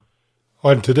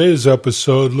On today's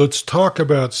episode, let's talk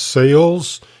about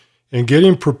sales and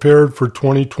getting prepared for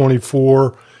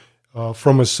 2024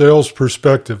 from a sales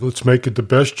perspective. Let's make it the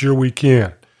best year we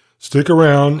can. Stick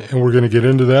around, and we're going to get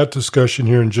into that discussion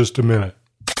here in just a minute.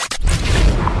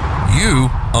 You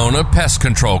own a pest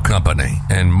control company,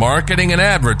 and marketing and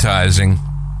advertising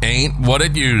ain't what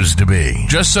it used to be.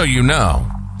 Just so you know,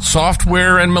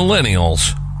 software and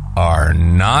millennials are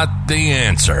not the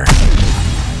answer.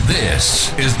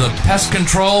 This is the Pest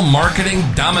Control Marketing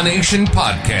Domination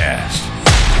Podcast.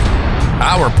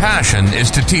 Our passion is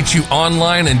to teach you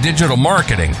online and digital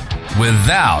marketing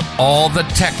without all the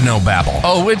technobabble.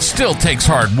 Oh, it still takes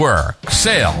hard work,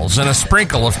 sales, and a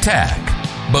sprinkle of tech.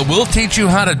 But we'll teach you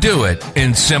how to do it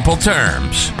in simple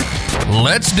terms.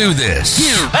 Let's do this.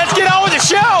 Let's get on with the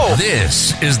show.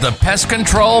 This is the Pest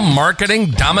Control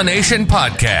Marketing Domination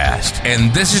Podcast.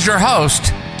 And this is your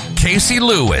host, Casey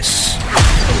Lewis.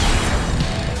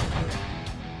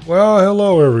 Well,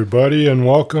 hello everybody, and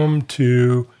welcome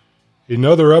to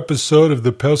another episode of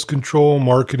the Pest Control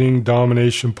Marketing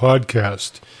Domination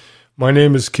Podcast. My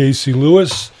name is Casey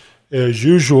Lewis. As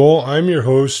usual, I'm your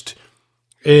host,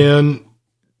 and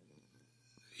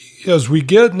as we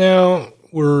get now,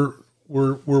 we're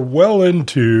well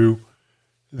into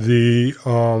the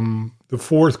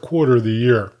fourth quarter of the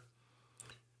year.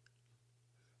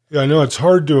 I know it's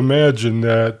hard to imagine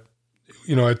that,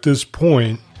 at this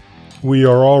point, we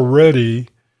are already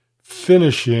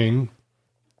finishing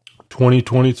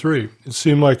 2023. It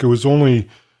seemed like it was only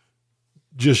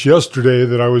just yesterday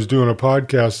that I was doing a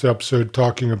podcast episode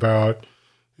talking about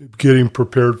getting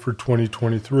prepared for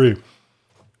 2023.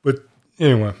 But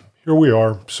anyway, here we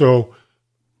are. So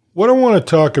what I want to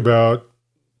talk about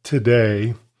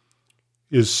today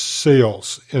is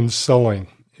sales and selling.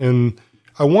 And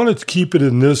I wanted to keep it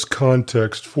in this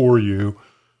context for you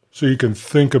so you can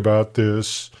think about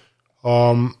this.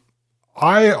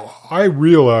 I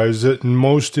realize that in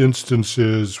most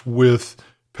instances with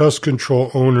pest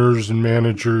control owners and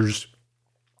managers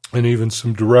and even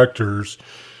some directors,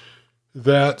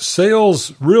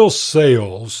 that real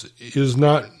sales is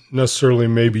not necessarily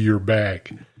maybe your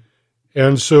bag.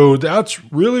 And so that's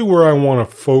really where I want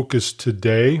to focus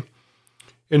today.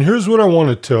 And here's what I want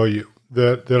to tell you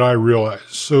that I realize.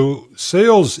 So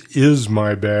sales is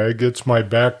my bag. It's my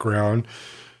background.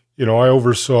 I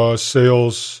oversaw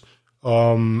sales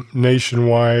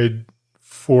nationwide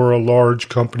for a large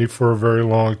company for a very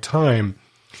long time.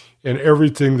 And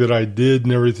everything that I did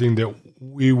and everything that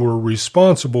we were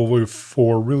responsible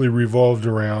for really revolved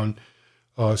around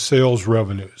sales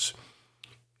revenues.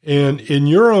 And in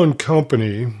your own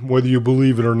company, whether you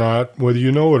believe it or not, whether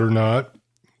you know it or not,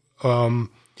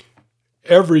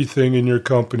 everything in your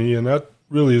company, and that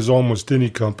really is almost any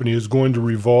company, is going to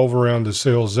revolve around the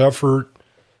sales effort,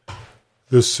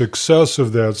 the success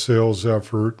of that sales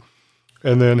effort,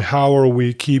 and then how are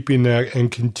we keeping that and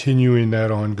continuing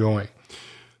that ongoing.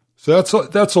 So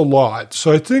that's a lot.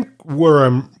 So I think where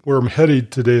I'm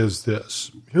headed today is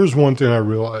this. Here's one thing I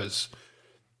realize.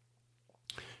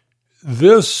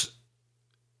 This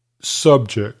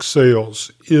subject,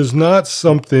 sales, is not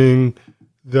something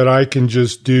that I can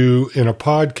just do in a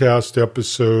podcast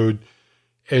episode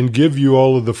and give you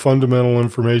all of the fundamental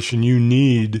information you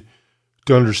need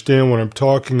to understand what I'm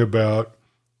talking about,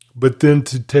 but then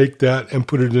to take that and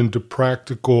put it into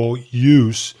practical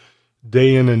use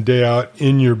day in and day out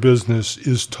in your business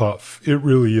is tough. It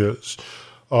really is.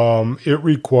 It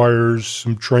requires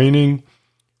some training.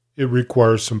 It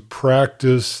requires some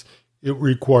practice. It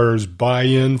requires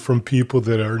buy-in from people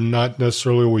that are not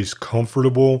necessarily always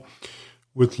comfortable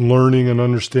with learning and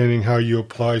understanding how you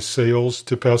apply sales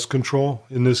to pest control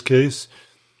in this case.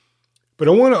 But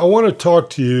I want to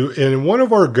talk to you, and in one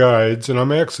of our guides, and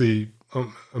I'm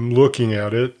looking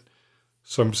at it,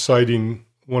 so I'm citing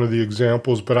one of the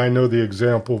examples, but I know the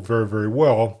example very, very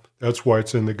well. That's why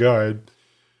it's in the guide.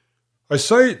 I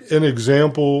cite an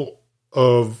example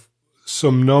of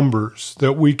some numbers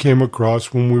that we came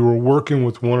across when we were working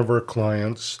with one of our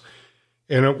clients,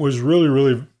 and it was really,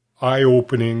 really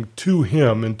eye-opening to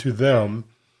him and to them.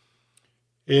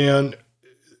 And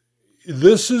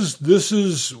this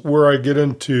is where I get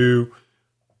into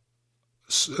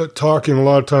talking a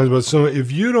lot of times about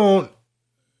if you don't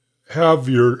have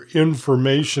your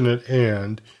information at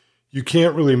hand, you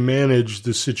can't really manage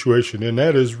the situation. And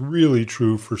that is really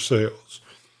true for sales.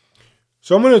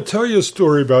 So I'm going to tell you a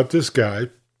story about this guy,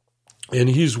 and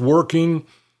he's working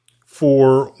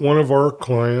for one of our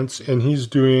clients, and he's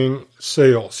doing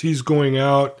sales. He's going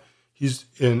out, he's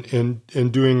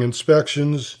and doing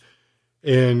inspections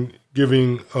and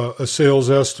giving a sales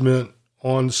estimate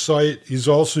on site. He's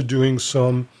also doing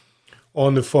some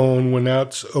on the phone when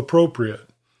that's appropriate.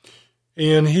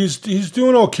 And he's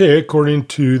doing okay according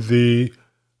to the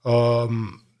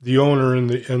owner and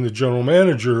the general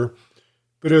manager.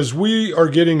 But as we are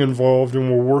getting involved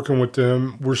and we're working with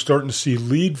them, we're starting to see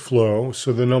lead flow,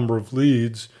 so the number of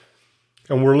leads,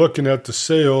 and we're looking at the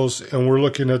sales and we're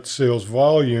looking at the sales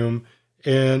volume,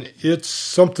 and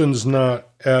something's not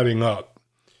adding up.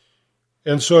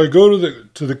 And so I go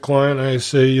to the client and I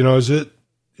say,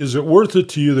 is it worth it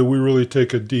to you that we really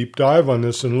take a deep dive on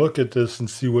this and look at this and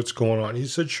see what's going on? He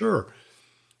said, sure.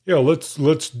 Yeah,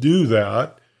 let's do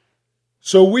that.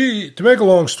 So to make a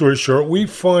long story short, we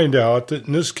find out that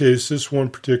in this case, this one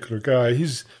particular guy,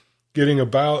 he's getting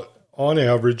about, on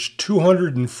average,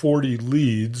 240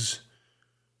 leads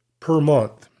per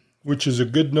month, which is a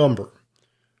good number.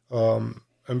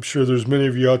 I'm sure there's many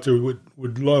of you out there who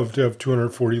would love to have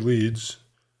 240 leads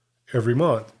every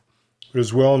month. But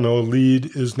as we all know, a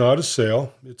lead is not a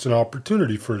sale. It's an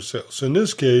opportunity for a sale. So in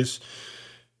this case,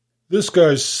 this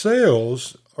guy's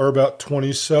sales are about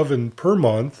 27 per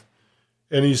month,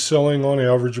 and he's selling on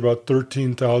average about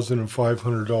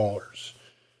 $13,500.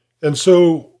 And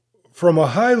so from a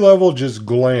high level just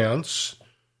glance,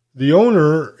 the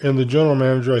owner and the general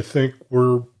manager, I think,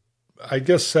 were,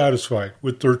 satisfied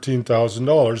with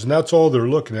 $13,000. And that's all they're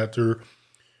looking at. They're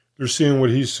seeing what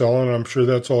he's selling. I'm sure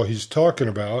that's all he's talking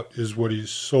about is what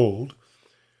he's sold.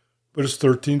 But it's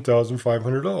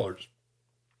 $13,500.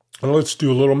 And let's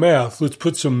do a little math. Let's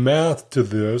put some math to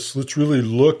this. Let's really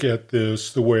look at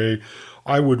this the way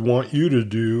I would want you to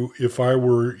do if I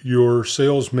were your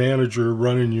sales manager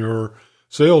running your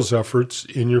sales efforts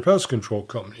in your pest control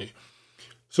company.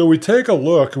 So we take a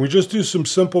look and we just do some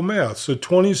simple math. So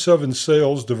 27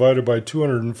 sales divided by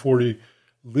 240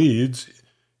 leads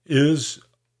is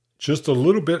just a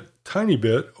little bit, tiny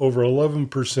bit, over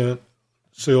 11%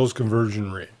 sales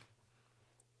conversion rate.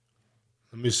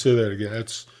 Let me say that again.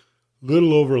 That's a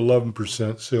little over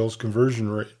 11% sales conversion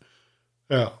rate.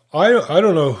 Now, I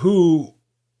don't know who,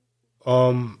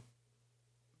 let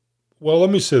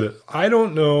me say that. I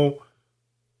don't know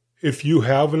if you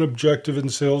have an objective in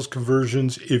sales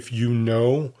conversions, if you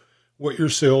know what your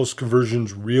sales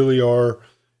conversions really are,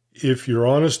 if you're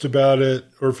honest about it,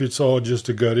 or if it's all just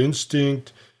a gut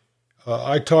instinct.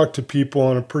 I talk to people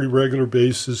on a pretty regular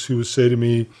basis who say to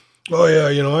me, oh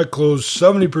yeah, I close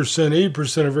 70%,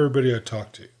 80% of everybody I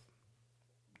talk to.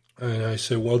 And I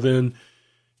say, well, then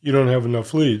you don't have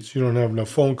enough leads. You don't have enough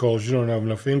phone calls. You don't have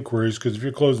enough inquiries, because if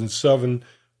you're closing 70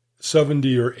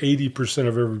 or 80%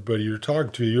 of everybody you're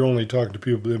talking to, you're only talking to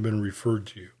people that have been referred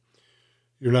to you.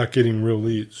 You're not getting real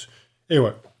leads.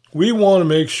 Anyway, we want to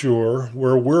make sure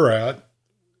where we're at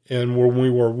and when we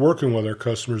are working with our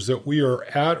customers that we are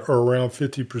at or around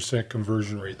 50%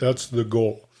 conversion rate. That's the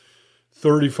goal.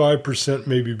 35%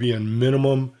 maybe being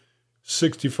minimum,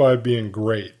 65 being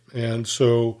great. And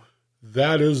so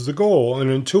that is the goal. And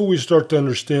until we start to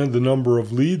understand the number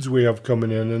of leads we have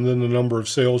coming in and then the number of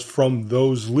sales from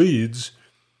those leads,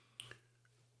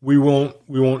 we won't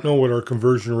know what our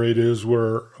conversion rate is,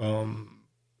 where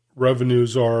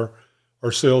revenues are,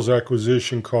 our sales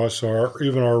acquisition costs are, or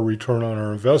even our return on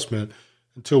our investment,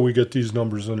 until we get these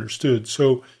numbers understood.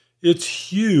 So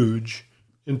it's huge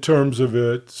in terms of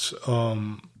its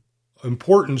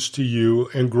importance to you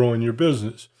and growing your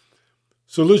business.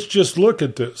 So let's just look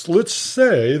at this. Let's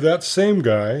say that same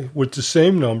guy with the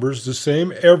same numbers, the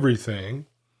same everything,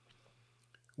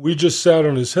 we just sat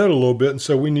on his head a little bit and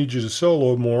said, we need you to sell a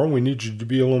little more. We need you to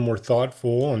be a little more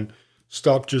thoughtful and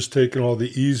stop just taking all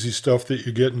the easy stuff that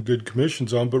you're getting good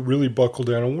commissions on, but really buckle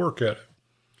down and work at it.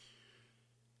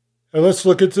 And let's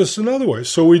look at this another way.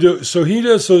 So he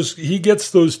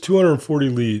gets those 240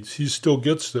 leads. He still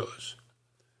gets those.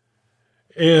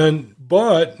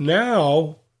 But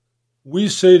now we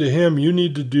say to him, you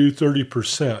need to do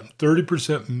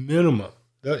 30% minimum.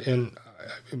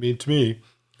 To me,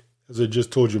 as I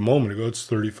just told you a moment ago, it's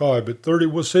 35, but 30,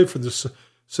 we'll say for the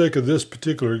sake of this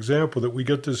particular example that we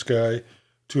get this guy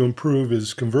to improve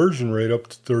his conversion rate up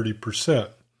to 30%.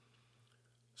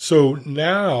 So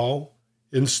now,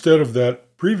 instead of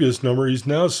that previous number, he's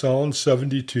now selling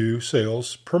 72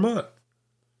 sales per month.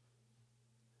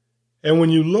 And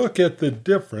when you look at the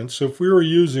difference, so if we were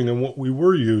using, and what we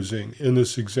were using in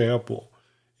this example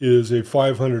is a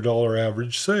 $500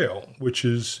 average sale, which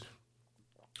is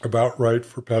about right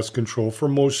for pest control for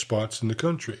most spots in the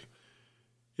country.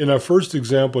 In our first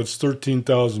example, it's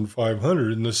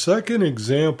 $13,500. In the second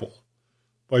example,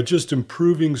 by just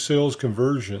improving sales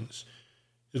conversions,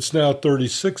 it's now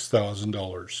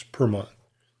 $36,000 per month.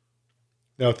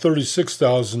 Now,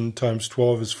 $36,000 times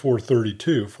 12 is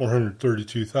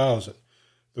 $432,000.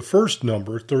 The first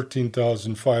number,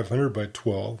 13,500 by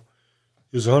 12,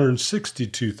 is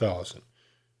 162,000.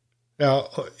 Now,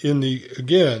 in the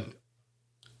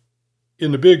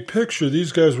big picture,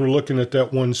 these guys were looking at that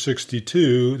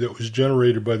 162 that was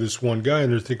generated by this one guy,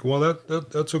 and they're thinking, well,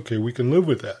 that's okay, we can live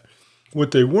with that.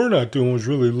 What they were not doing was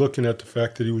really looking at the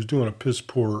fact that he was doing a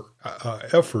piss-poor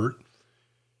effort.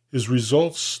 His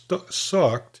results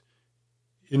sucked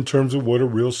in terms of what a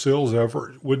real sales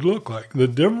effort would look like. The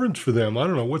difference for them, I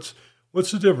don't know, what's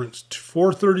the difference?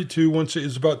 432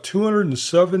 is about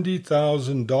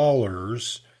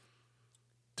 $270,000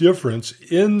 difference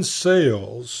in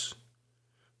sales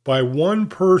by one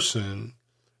person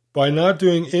by not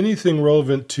doing anything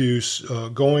relevant to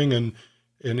going and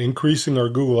increasing our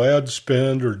Google ad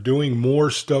spend or doing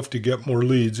more stuff to get more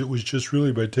leads. It was just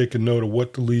really by taking note of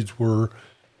what the leads were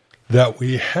that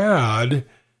we had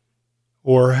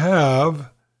or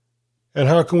have, and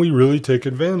how can we really take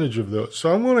advantage of those.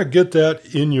 So I want to get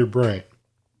that in your brain.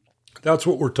 That's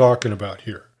what we're talking about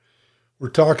here. We're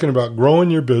talking about growing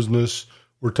your business.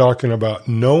 We're talking about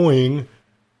knowing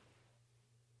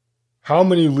how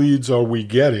many leads are we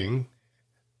getting,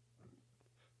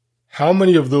 how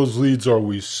many of those leads are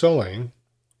we selling,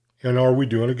 and are we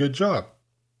doing a good job?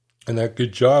 And that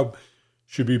good job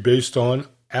should be based on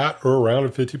at or around a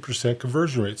 50%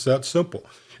 conversion rate. It's that simple.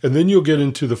 And then you'll get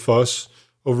into the fuss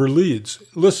over leads.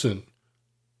 Listen,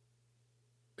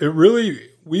 we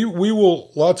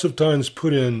will lots of times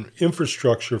put in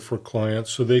infrastructure for clients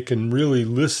so they can really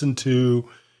listen to,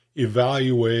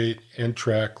 evaluate, and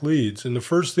track leads. And the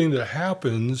first thing that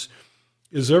happens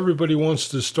is everybody wants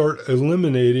to start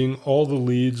eliminating all the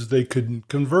leads they could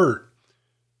convert.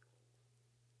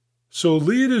 So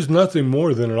lead is nothing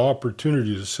more than an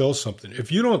opportunity to sell something.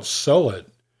 If you don't sell it,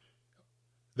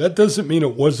 that doesn't mean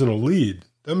it wasn't a lead.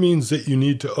 That means that you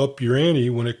need to up your ante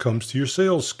when it comes to your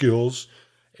sales skills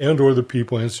and or the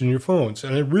people answering your phones.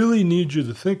 And I really need you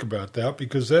to think about that,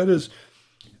 because that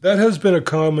has been a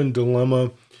common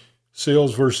dilemma,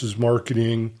 sales versus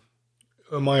marketing,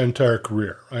 my entire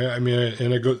career.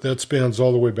 That spans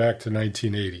all the way back to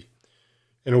 1980.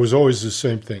 And it was always the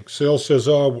same thing. Sales says,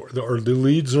 the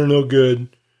leads are no good.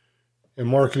 And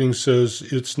marketing says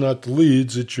it's not the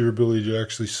leads, it's your ability to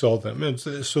actually sell them. And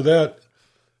so that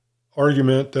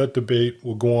argument, that debate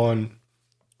will go on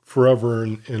forever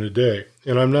and a day.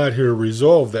 And I'm not here to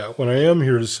resolve that. What I am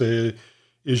here to say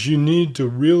is you need to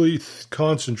really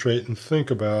concentrate and think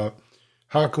about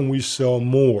how can we sell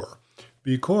more?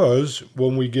 Because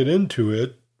when we get into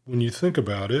it, when you think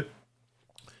about it,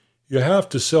 you have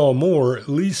to sell more, at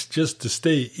least just to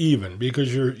stay even,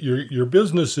 because your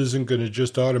business isn't going to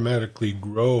just automatically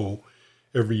grow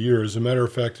every year. As a matter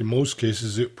of fact, in most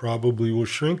cases, it probably will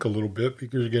shrink a little bit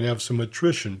because you're going to have some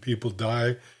attrition. People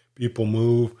die, people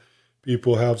move,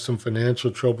 people have some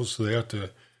financial trouble, so they have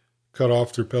to cut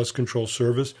off their pest control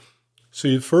service. So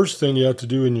the first thing you have to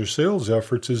do in your sales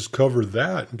efforts is cover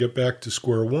that and get back to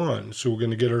square one. So we're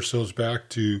going to get ourselves back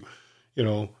to,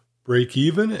 break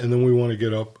even, and then we want to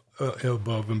get up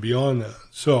above and beyond that.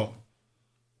 So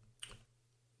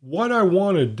what I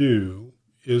want to do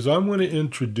is I'm going to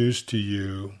introduce to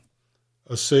you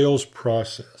a sales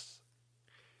process.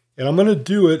 And I'm going to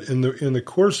do it in the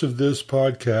course of this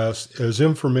podcast as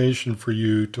information for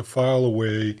you to file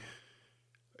away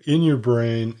in your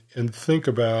brain and think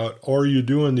about, are you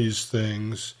doing these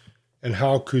things, and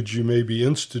how could you maybe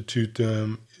institute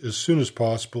them as soon as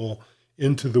possible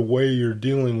into the way you're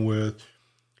dealing with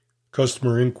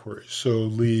customer inquiries. So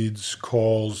leads,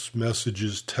 calls,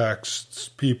 messages, texts,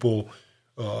 people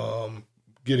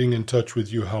getting in touch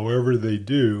with you however they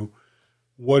do.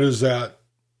 What is that?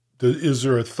 Is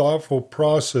there a thoughtful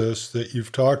process that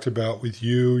you've talked about with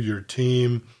you, your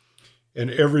team,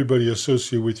 and everybody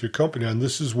associated with your company? And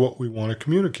this is what we want to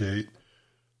communicate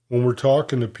when we're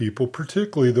talking to people,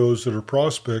 particularly those that are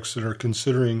prospects that are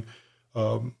considering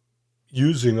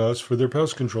using us for their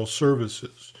pest control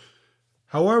services.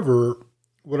 However,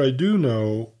 what I do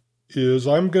know is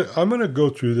I'm going to go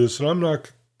through this, and I'm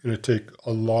not going to take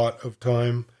a lot of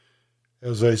time.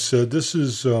 As I said, this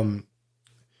is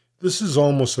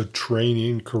almost a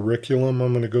training curriculum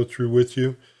I'm going to go through with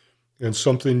you, and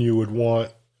something you would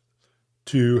want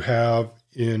to have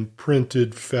in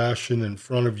printed fashion in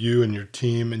front of you and your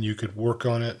team, and you could work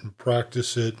on it and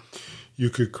practice it. You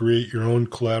could create your own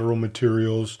collateral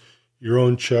materials, your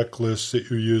own checklists that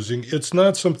you're using. It's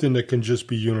not something that can just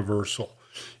be universal.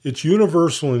 It's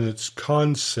universal in its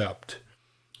concept,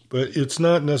 but it's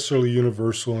not necessarily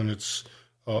universal in its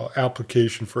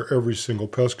application for every single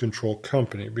pest control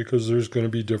company, because there's going to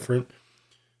be different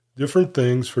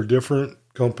things for different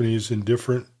companies in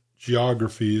different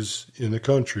geographies in the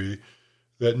country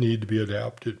that need to be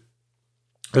adapted.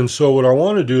 And so what I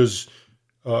want to do is,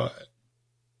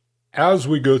 as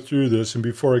we go through this, and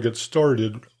before I get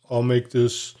started, I'll make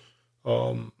this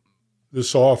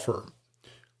this offer.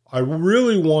 I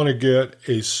really want to get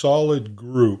a solid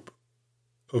group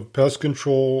of pest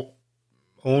control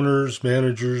owners,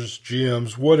 managers,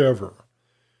 GMs, whatever,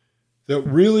 that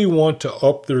really want to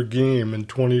up their game in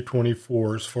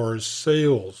 2024 as far as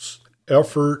sales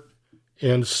effort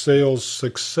and sales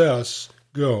success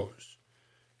goes.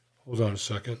 Hold on a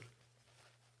second.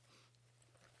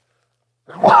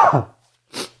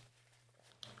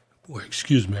 Boy,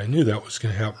 excuse me. I knew that was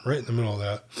going to happen right in the middle of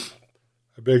that.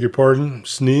 I beg your pardon.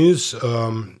 Sneeze.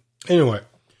 Anyway,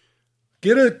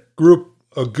 get a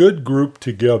good group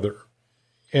together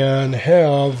and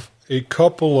have a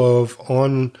couple of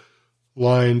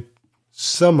online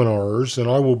seminars, and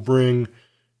I will bring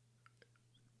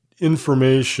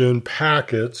information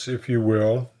packets, if you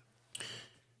will,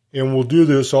 and we'll do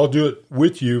this. I'll do it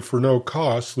with you for no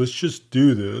cost. Let's just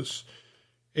do this.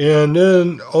 And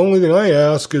then the only thing I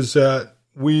ask is that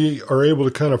we are able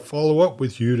to kind of follow up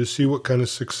with you to see what kind of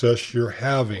success you're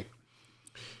having.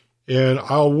 And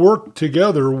I'll work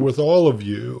together with all of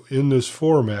you in this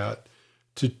format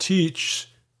to teach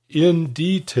in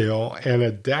detail and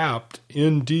adapt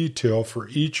in detail for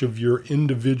each of your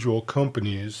individual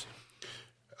companies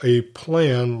a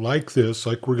plan like this,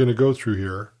 like we're going to go through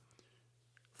here,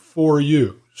 for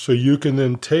you. So you can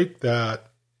then take that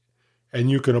and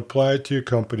you can apply it to your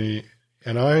company.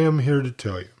 And I am here to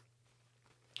tell you,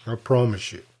 I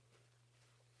promise you,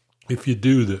 if you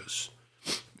do this,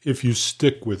 if you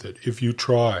stick with it, if you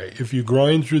try, if you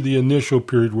grind through the initial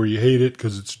period where you hate it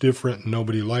because it's different and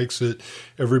nobody likes it,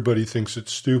 everybody thinks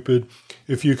it's stupid,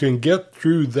 if you can get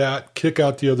through that, kick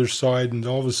out the other side, and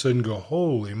all of a sudden go,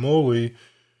 holy moly,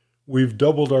 we've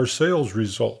doubled our sales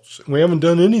results. We haven't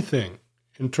done anything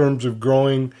in terms of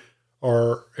growing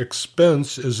our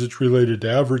expense as it's related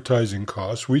to advertising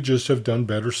costs. We just have done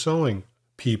better selling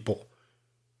people.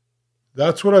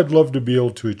 That's what I'd love to be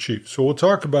able to achieve. So we'll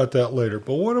talk about that later.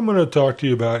 But what I'm going to talk to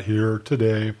you about here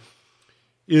today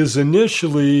is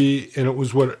initially, and it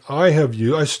was what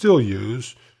I still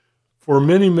use for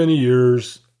many, many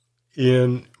years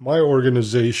in my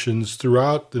organizations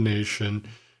throughout the nation,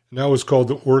 and that was called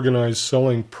the organized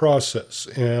selling process.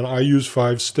 And I use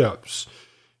 5 steps.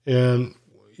 And,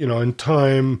 in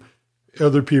time,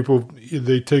 other people,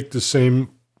 they take the same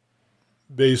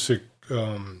basic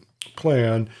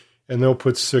plan and they'll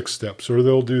put 6 steps, or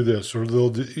they'll do this, or they'll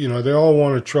do, they all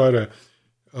want to try to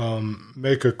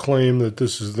make a claim that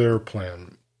this is their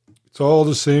plan. It's all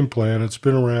the same plan. It's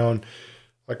been around,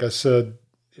 like I said,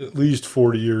 at least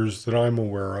 40 years that I'm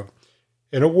aware of.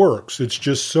 And it works. It's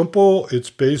just simple, it's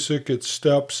basic, it's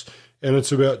steps, and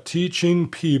it's about teaching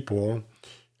people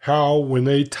how, when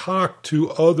they talk to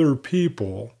other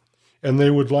people and they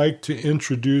would like to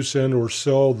introduce and or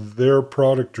sell their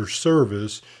product or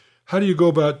service, how do you go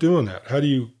about doing that? How do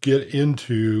you get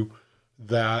into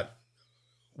that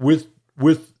with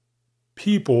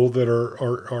people that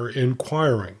are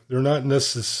inquiring? They're not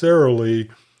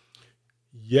necessarily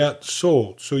yet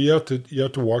sold. So you have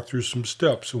to walk through some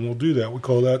steps, and we'll do that. We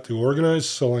call that the organized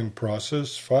selling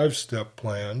process, 5-step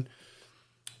plan.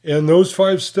 And those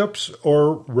 5 steps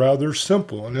are rather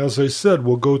simple. And as I said,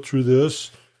 we'll go through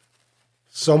this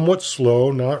somewhat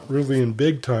slow, not really in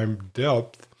big time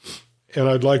depth. And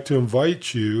I'd like to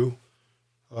invite you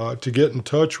to get in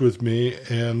touch with me,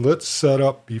 and let's set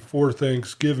up before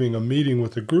Thanksgiving a meeting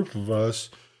with a group of us,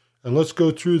 and let's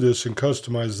go through this and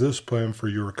customize this plan for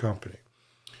your company.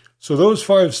 So those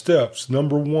 5 steps,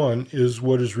 number 1 is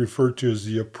what is referred to as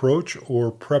the approach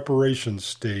or preparation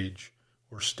stage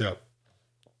or step.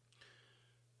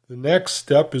 The next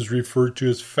step is referred to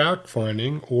as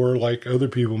fact-finding, or like other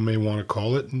people may want to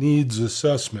call it, needs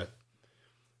assessment.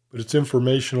 But it's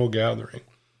informational gathering.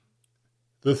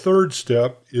 The third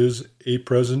step is a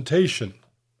presentation.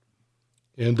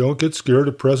 And don't get scared.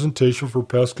 A presentation for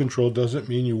pest control doesn't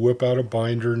mean you whip out a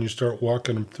binder and you start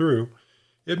walking them through.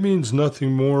 It means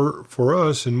nothing more for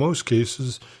us in most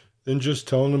cases than just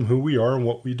telling them who we are and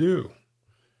what we do.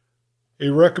 A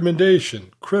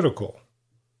recommendation, critical.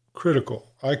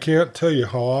 I can't tell you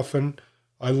how often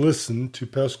I listen to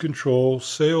pest control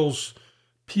sales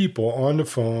people on the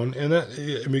phone, and that,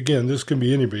 again, this can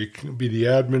be anybody. It can be the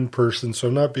admin person, so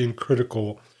I'm not being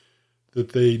critical that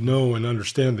they know and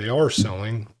understand they are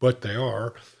selling, but they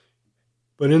are.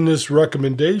 But in this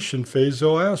recommendation phase,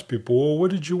 they'll ask people, well,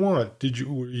 what did you want?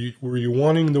 Were you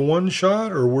wanting the one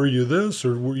shot, or were you this,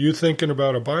 or were you thinking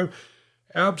about a buy?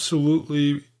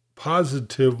 Absolutely,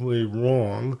 positively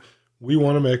wrong we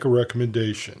want to make a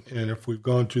recommendation. And if we've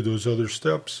gone through those other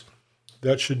steps,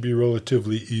 that should be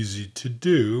relatively easy to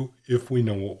do if we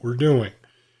know what we're doing.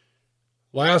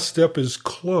 Last step is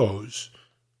close.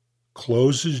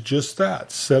 Close is just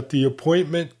that. Set the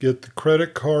appointment, get the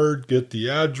credit card, get the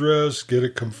address, get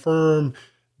it confirmed.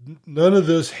 None of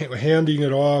this handing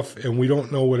it off and we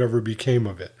don't know whatever became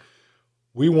of it.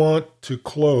 We want to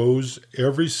close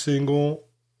every single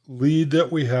lead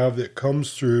that we have that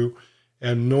comes through.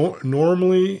 And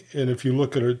normally, and if you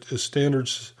look at a standard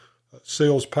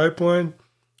sales pipeline,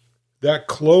 that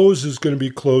close is going to be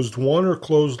closed won or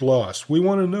closed lost. We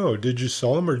want to know, did you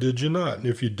sell them or did you not? And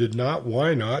if you did not,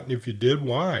 why not? And if you did,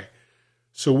 why?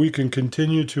 So we can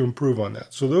continue to improve on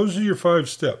that. So those are your 5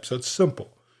 steps. That's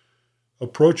simple.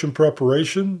 Approach and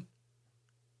preparation,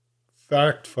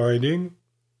 fact-finding,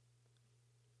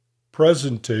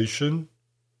 presentation,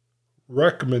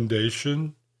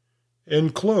 recommendation,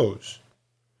 and close.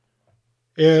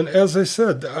 And as I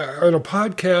said, on a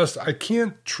podcast, I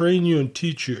can't train you and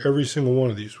teach you every single one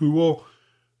of these. We will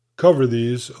cover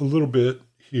these a little bit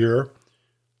here.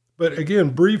 But again,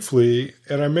 briefly,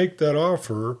 and I make that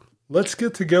offer, let's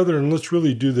get together and let's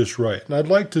really do this right. And I'd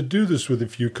like to do this with a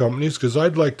few companies because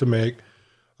I'd like to make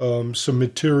some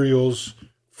materials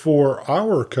for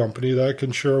our company that I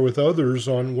can share with others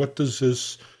on what does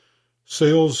this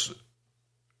sales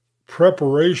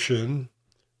preparation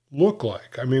look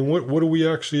like? I mean, what are we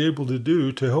actually able to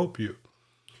do to help you?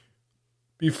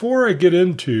 Before I get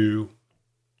into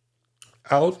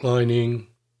outlining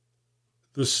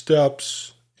the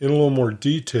steps in a little more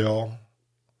detail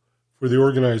for the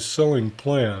organized selling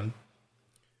plan,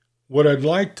 what I'd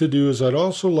like to do is I'd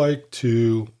also like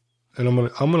to, and I'm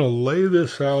going to lay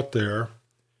this out there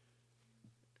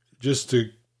just to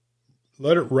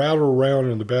let it rattle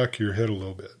around in the back of your head a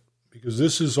little bit, because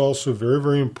this is also very,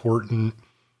 very important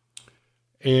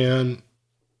and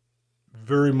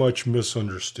very much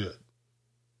misunderstood.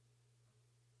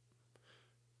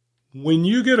 When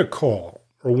you get a call,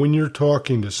 or when you're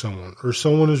talking to someone, or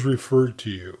someone is referred to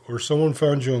you, or someone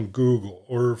found you on Google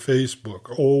or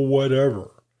Facebook or whatever,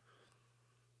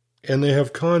 and they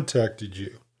have contacted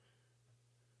you,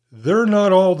 they're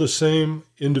not all the same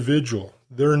individual.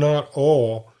 They're not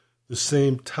all the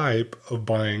same type of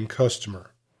buying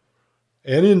customer.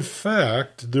 And in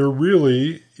fact, there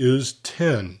really is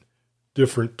 10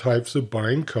 different types of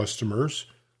buying customers.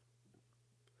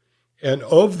 And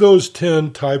of those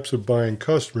 10 types of buying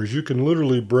customers, you can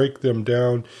literally break them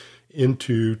down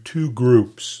into 2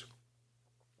 groups.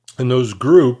 And those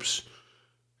groups,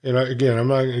 and again, I'm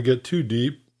not going to get too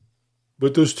deep,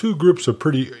 but those 2 groups are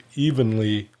pretty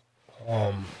evenly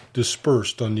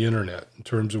dispersed on the internet in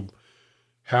terms of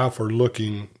half of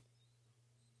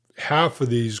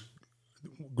these.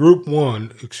 Group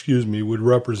 1, would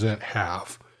represent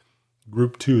half.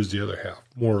 Group 2 is the other half,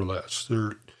 more or less.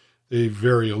 They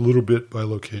vary a little bit by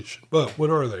location. But what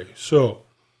are they? So,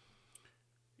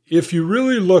 if you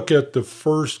really look at the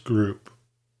first group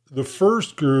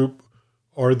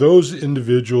are those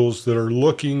individuals that are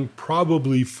looking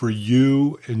probably for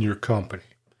you and your company.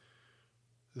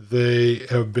 They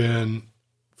have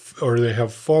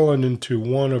fallen into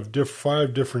one of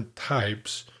 5 different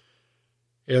types,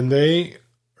 and they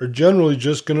are generally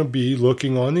just going to be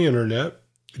looking on the internet,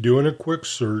 doing a quick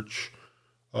search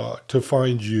to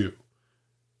find you.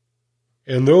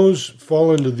 And those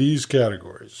fall into these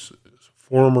categories.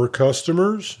 Former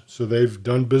customers, so they've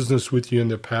done business with you in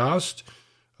the past.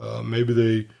 Maybe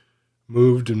they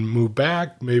moved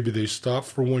back. Maybe they stopped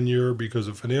for 1 year because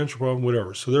of financial problem,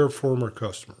 whatever. So they're a former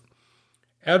customer.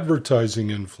 Advertising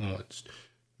influenced.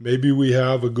 Maybe we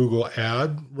have a Google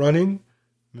ad running.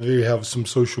 Maybe we have some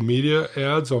social media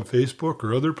ads on Facebook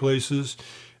or other places.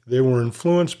 They were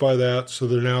influenced by that, so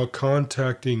they're now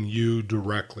contacting you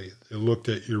directly. They looked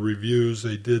at your reviews.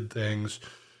 They did things.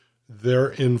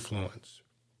 They're influenced.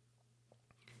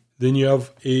 Then you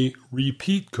have a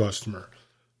repeat customer.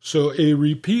 So a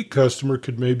repeat customer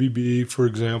could maybe be, for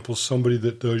example, somebody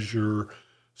that does your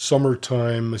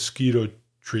summertime mosquito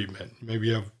treatment. Maybe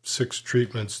you have 6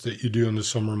 treatments that you do in the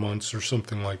summer months or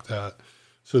something like that.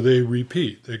 So they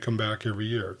repeat. They come back every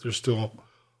year. They're still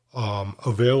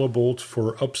available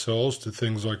for upsells to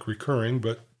things like recurring,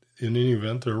 but in any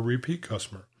event, they're a repeat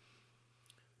customer.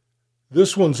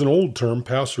 This one's an old term,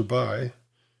 passerby.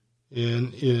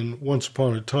 In once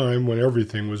upon a time when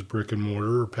everything was brick and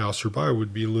mortar, passerby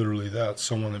would be literally that,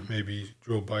 someone that maybe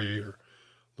drove by your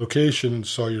location and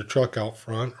saw your truck out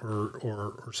front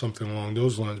or something along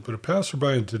those lines. But a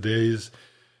passerby in today's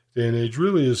day and age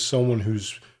really is someone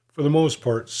who's, for the most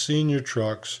part, seen your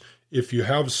trucks. If you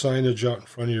have signage out in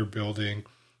front of your building,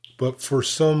 but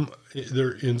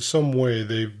they're in some way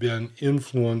they've been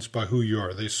influenced by who you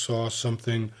are. They saw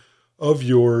something of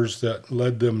yours that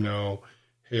led them know,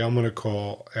 hey, I'm going to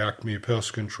call Acme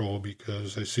Pest Control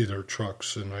because I see their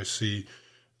trucks and I see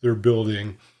their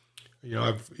building.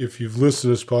 If you've listened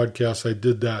to this podcast, I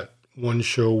did that one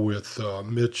show with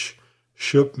Mitch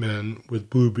Shipman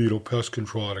with Blue Beetle Pest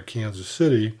Control out of Kansas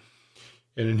City.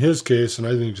 And in his case, and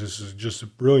I think this is just a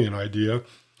brilliant idea,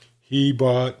 he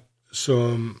bought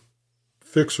some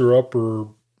fixer-upper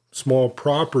small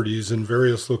properties in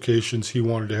various locations he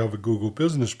wanted to have a Google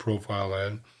business profile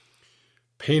in,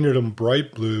 painted them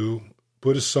bright blue,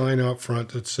 put a sign out front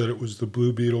that said it was the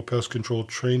Blue Beetle Pest Control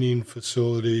Training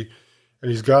Facility,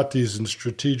 and he's got these in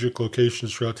strategic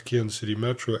locations throughout the Kansas City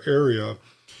metro area.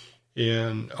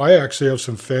 And I actually have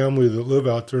some family that live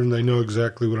out there, and they know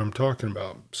exactly what I'm talking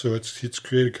about. So it's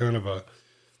created kind of a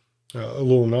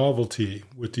little novelty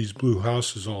with these blue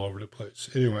houses all over the place.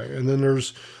 Anyway, and then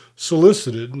there's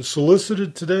solicited. And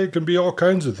solicited today can be all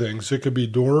kinds of things. It could be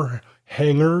door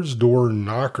hangers, door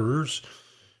knockers.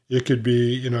 It could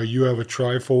be, you have a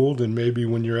trifold, and maybe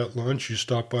when you're at lunch, you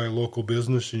stop by a local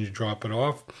business and you drop it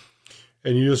off.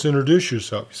 And you just introduce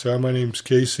yourself. You say, my name's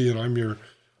Casey, and I'm your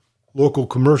local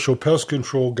commercial pest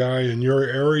control guy in your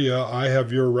area. I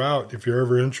have your route. If you're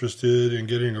ever interested in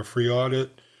getting a free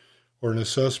audit or an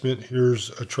assessment, here's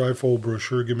a trifold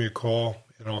brochure. Give me a call,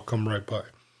 and I'll come right by.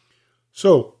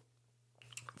 So,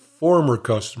 former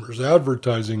customers,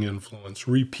 advertising influence,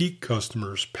 repeat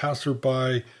customers,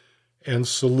 passerby, and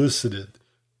solicited.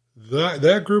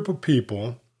 That group of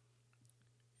people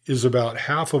is about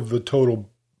half of the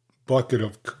total bucket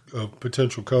of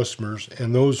potential customers,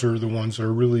 and those are the ones that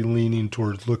are really leaning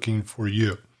towards looking for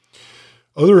you.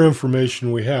 Other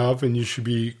information we have, and you should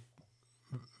be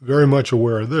very much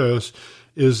aware of this,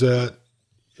 is that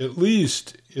at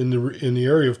least in the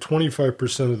area of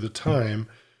 25% of the time,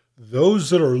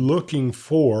 those that are looking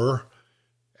for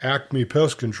Acme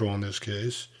Pest Control in this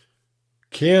case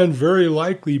can very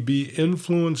likely be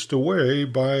influenced away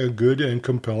by a good and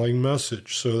compelling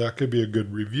message. So that could be a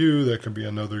good review, that could be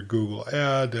another Google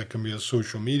ad, that can be a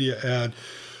social media ad.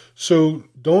 So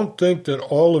don't think that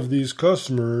all of these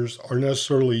customers are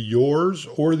necessarily yours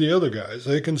or the other guys.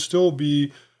 They can still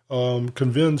be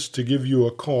convinced to give you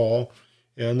a call.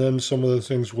 And then some of the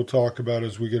things we'll talk about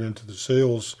as we get into the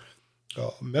sales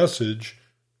message,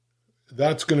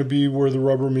 that's going to be where the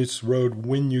rubber meets the road.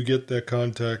 When you get that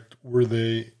contact, were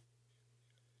they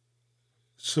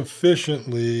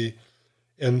sufficiently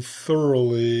and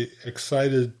thoroughly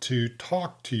excited to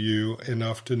talk to you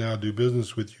enough to now do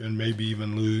business with you and maybe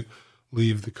even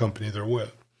leave the company they're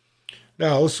with?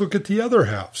 Now, let's look at the other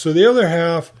half. So the other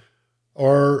half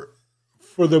are,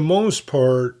 for the most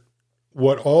part,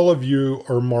 what all of you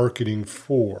are marketing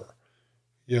for.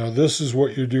 This is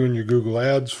what you're doing your Google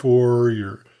ads for,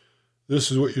 this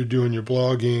is what you're doing your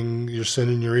blogging, you're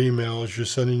sending your emails, you're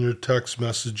sending your text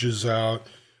messages out,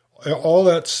 all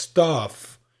that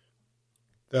stuff,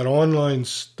 that online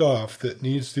stuff that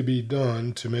needs to be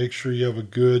done to make sure you have a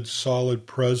good, solid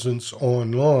presence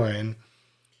online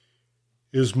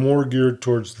is more geared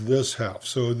towards this half.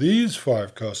 So these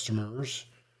 5 customers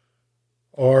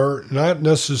are not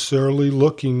necessarily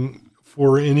looking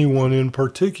for anyone in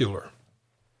particular.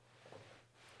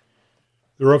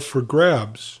 They're up for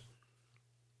grabs.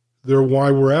 They're why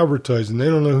we're advertising. They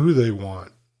don't know who they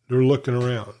want. They're looking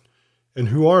around. And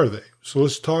who are they? So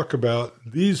let's talk about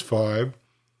these 5.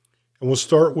 And we'll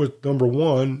start with number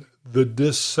 1, the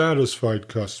dissatisfied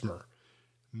customer.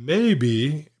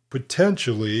 Maybe,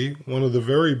 potentially, one of the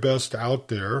very best out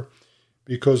there,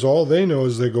 because all they know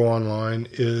as they go online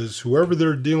is whoever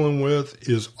they're dealing with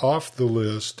is off the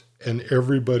list and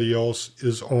everybody else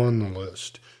is on the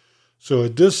list. So a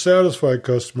dissatisfied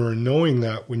customer, knowing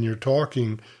that when you're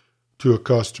talking to a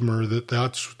customer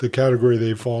that's the category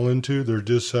they fall into, they're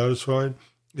dissatisfied,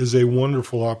 is a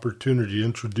wonderful opportunity to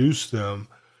introduce them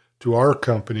to our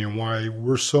company and why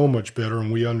we're so much better,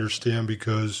 and we understand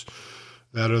because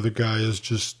that other guy is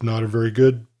just not a very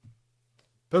good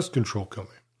pest control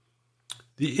company.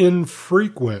 The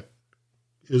infrequent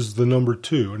is the number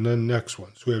 2, and then next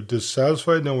one. So we have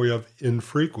dissatisfied, now we have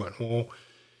infrequent. Well,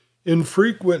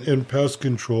 infrequent in pest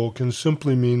control can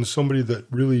simply mean somebody that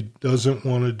really doesn't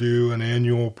want to do an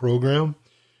annual program.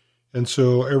 And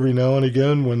so every now and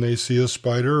again when they see a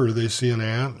spider or they see an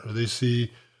ant or they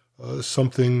see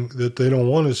something that they don't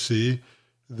want to see,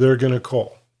 they're going to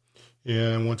call.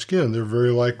 And once again, they're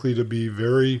very likely to be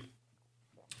very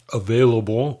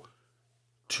available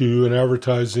to an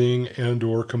advertising and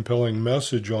or compelling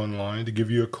message online to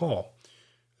give you a call.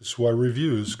 That's why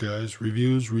reviews, guys.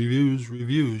 Reviews.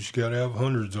 You got to have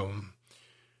hundreds of them.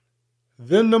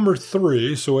 Then number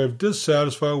 3, so we have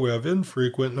dissatisfied, we have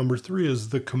infrequent. Number 3 is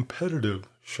the competitive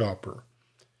shopper.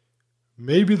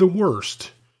 Maybe the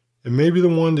worst, and maybe the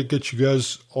one that gets you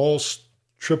guys all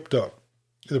tripped up.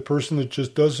 The person that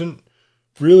just doesn't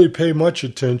really pay much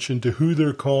attention to who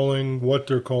they're calling, what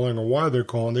they're calling, or why they're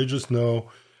calling. They just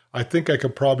know, I think I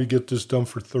could probably get this done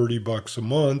for $30 a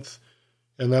month,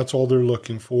 and that's all they're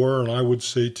looking for. And I would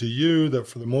say to you that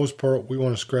for the most part, we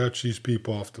want to scratch these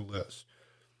people off the list.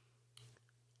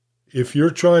 If you're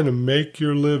trying to make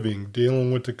your living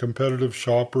dealing with the competitive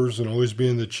shoppers and always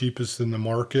being the cheapest in the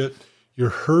market, you're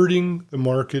hurting the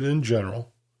market in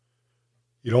general.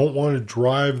 You don't want to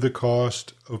drive the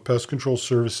cost of pest control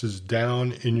services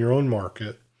down in your own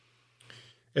market.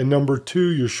 And number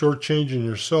 2, you're shortchanging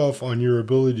yourself on your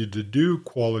ability to do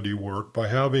quality work by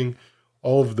having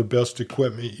all of the best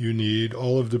equipment you need,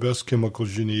 all of the best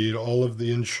chemicals you need, all of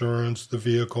the insurance, the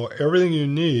vehicle, everything you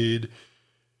need,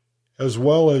 as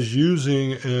well as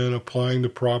using and applying the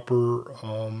proper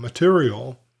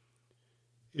material.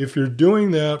 If you're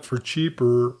doing that for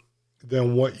cheaper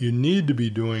than what you need to be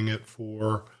doing it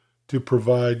for to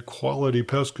provide quality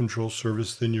pest control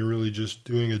service, then you're really just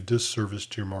doing a disservice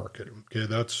to your market. Okay,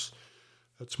 that's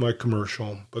my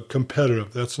commercial. But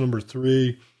competitive, that's number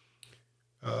 3.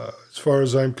 As far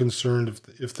as I'm concerned,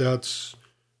 if that's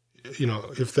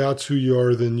who you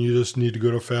are, then you just need to go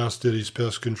to Fast Eddie's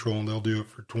Pest Control, and they'll do it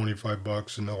for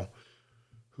 $25, and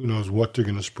who knows what they're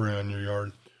going to spray on your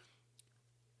yard.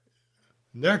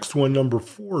 Next one, number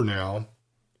 4 now,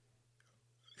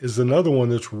 is another one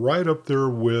that's right up there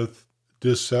with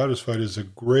dissatisfied. Is a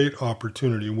great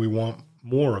opportunity, and we want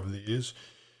more of these,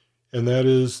 and that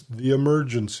is the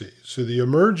emergency. So the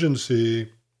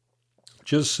emergency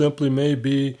just simply may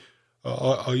be,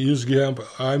 I'll use the example.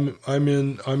 I'm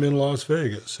in Las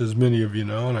Vegas, as many of you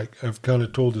know, and I've kind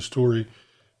of told the story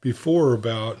before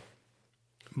about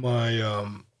my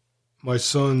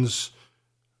son's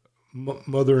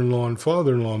mother-in-law and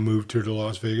father-in-law moved here to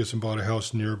Las Vegas and bought a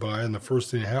house nearby. And the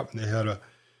first thing that happened, they had a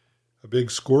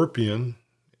big scorpion.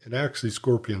 And actually,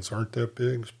 scorpions aren't that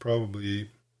big. It's probably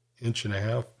 1.5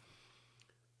 inches.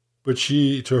 But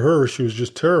she was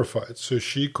just terrified. So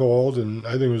she called, and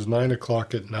I think it was 9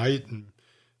 o'clock at night, and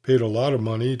paid a lot of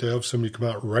money to have somebody come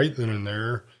out right then and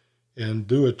there and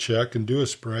do a check and do a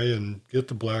spray and get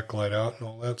the black light out and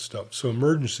all that stuff. So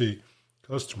emergency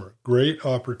customer, great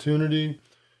opportunity.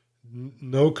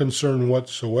 No concern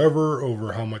whatsoever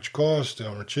over how much cost,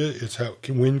 how much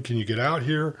when can you get out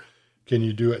here? Can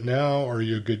you do it now? Are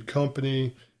you a good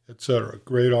company, etc.?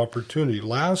 Great opportunity.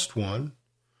 Last one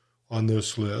on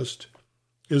this list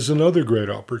is another great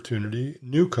opportunity,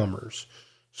 newcomers.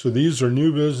 So these are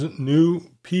new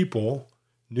people,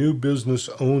 new business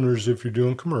owners if you're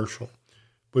doing commercial,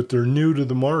 but they're new to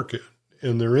the market,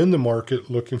 and they're in the market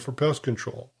looking for pest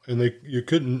control, and you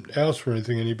couldn't ask for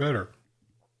anything any better.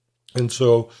 And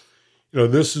so,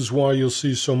 this is why you'll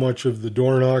see so much of the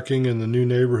door knocking and the new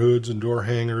neighborhoods and door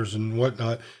hangers and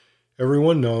whatnot.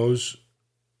 Everyone knows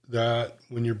that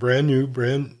when you're brand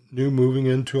new moving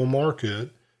into a market,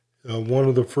 one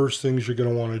of the first things you're going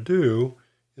to want to do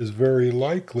is very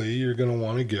likely you're going to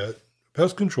want to get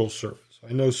pest control service.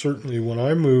 I know certainly when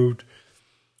I moved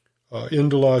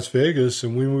into Las Vegas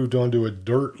and we moved onto a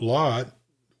dirt lot,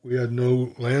 we had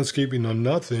no landscaping, no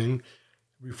nothing.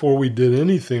 Before we did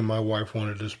anything, my wife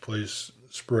wanted this place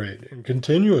sprayed and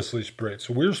continuously sprayed.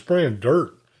 So we were spraying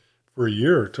dirt for a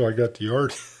year until I got the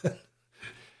yard.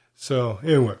 So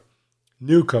anyway,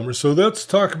 newcomers. So let's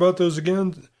talk about those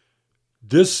again.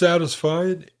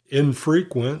 Dissatisfied,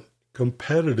 infrequent,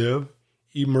 competitive,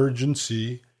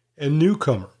 emergency, and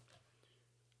newcomer.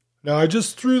 Now, I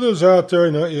just threw those out there,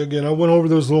 and again, I went over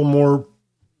those a little more,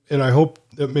 and I hope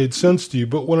that made sense to you.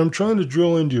 But what I'm trying to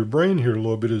drill into your brain here a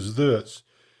little bit is this.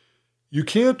 You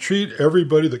can't treat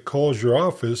everybody that calls your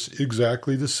office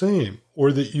exactly the same,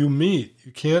 or that you meet.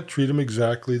 You can't treat them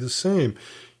exactly the same.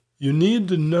 You need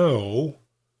to know,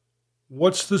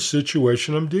 what's the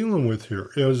situation I'm dealing with here?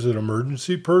 Is it an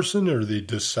emergency person? Are they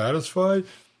dissatisfied?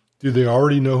 Do they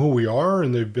already know who we are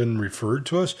and they've been referred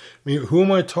to us? I mean, who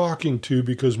am I talking to?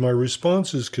 Because my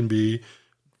responses can be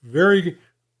very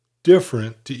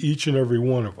different to each and every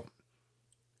one of them.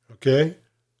 Okay?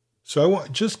 So I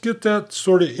want just get that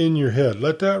sort of in your head.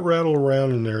 Let that rattle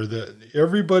around in there, that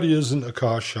everybody isn't a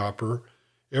cost shopper.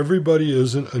 Everybody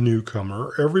isn't a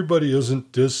newcomer. Everybody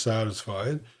isn't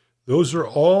dissatisfied. Those are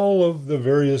all of the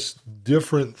various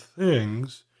different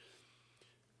things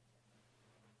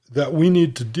that we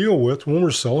need to deal with when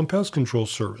we're selling pest control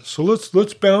service. So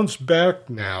let's bounce back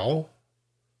now.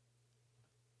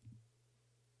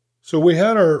 So we've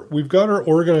got our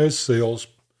organized sales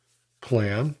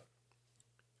plan.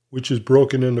 which is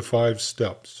broken into 5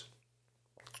 steps.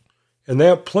 And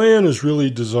that plan is really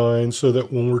designed so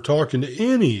that when we're talking to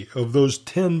any of those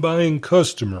 10 buying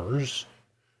customers,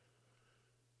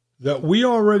 that we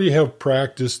already have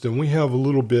practiced and we have a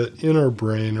little bit in our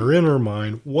brain or in our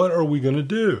mind, what are we going to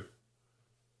do?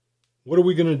 What are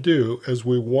we going to do as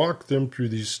we walk them through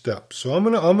these steps? So I'm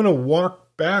going to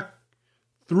walk back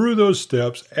through those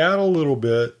steps, add a little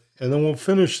bit, and then we'll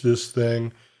finish this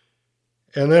thing.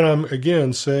 And then I'm,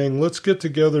 again, saying, let's get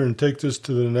together and take this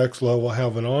to the next level,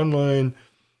 have an online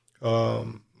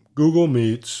Google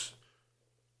Meets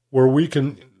where we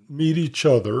can meet each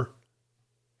other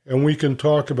and we can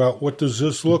talk about what does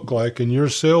this look like in your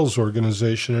sales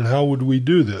organization and how would we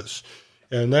do this.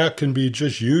 And that can be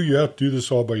just you. You have to do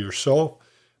this all by yourself.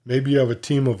 Maybe you have a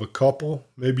team of a couple.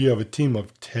 Maybe you have a team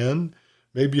of 10.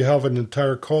 Maybe you have an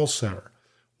entire call center.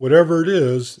 Whatever it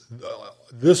is,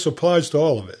 this applies to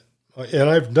all of it. And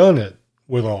I've done it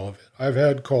with all of it. I've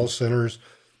had call centers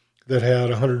that had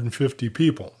 150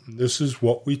 people. This is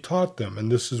what we taught them,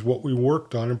 and this is what we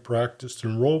worked on and practiced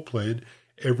and role-played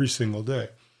every single day.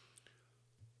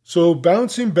 So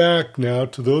bouncing back now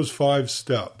to those 5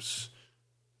 steps,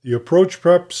 the approach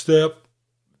prep step,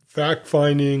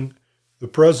 fact-finding, the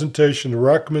presentation, the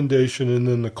recommendation, and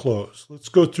then the close. Let's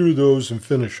go through those and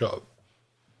finish up.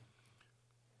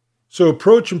 So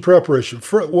approach and preparation,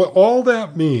 for what all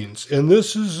that means, and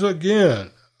this is,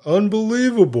 again,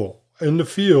 unbelievable in the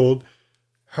field,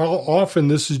 how often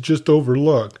this is just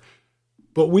overlooked.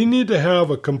 But we need to have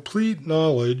a complete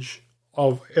knowledge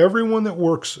of everyone that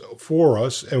works for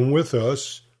us and with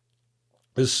us,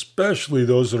 especially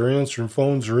those that are answering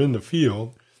phones or in the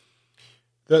field,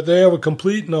 that they have a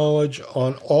complete knowledge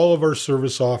on all of our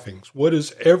service offerings. What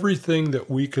is everything that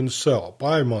we can sell?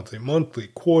 Bi-monthly, monthly,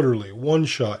 quarterly, one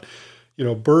shot,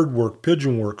 bird work,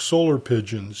 pigeon work, solar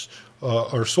pigeons,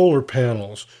 our solar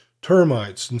panels,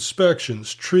 termites,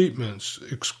 inspections, treatments,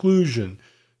 exclusion.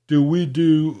 Do we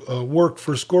do work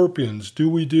for scorpions? Do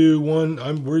we do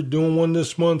one? We're doing one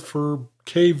this month for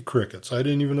cave crickets. I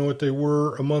didn't even know what they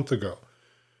were a month ago.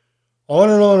 On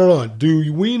and on and on.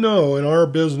 Do we know in our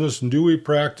business and do we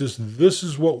practice this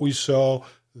is what we sell,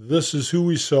 this is who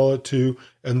we sell it to,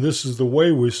 and this is the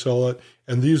way we sell it,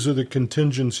 and these are the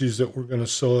contingencies that we're going to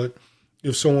sell it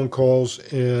if someone calls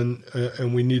and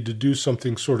we need to do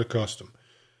something sort of custom.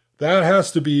 That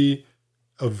has to be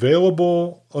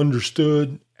available,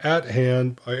 understood, at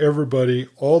hand by everybody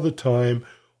all the time,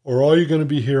 or all you're going to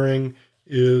be hearing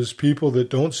is people that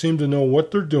don't seem to know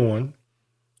what they're doing.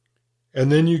 And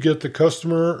then you get the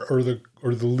customer or the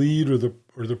lead or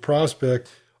the prospect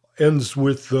ends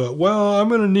with, well, I'm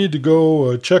going to need to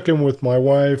go check in with my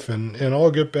wife and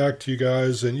I'll get back to you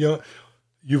guys. And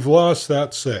you've lost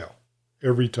that sale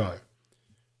every time.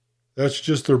 That's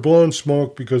just they're blowing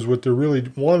smoke because what they really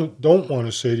don't want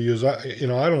to say to you is, I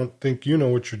don't think you know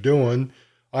what you're doing.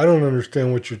 I don't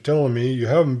understand what you're telling me. You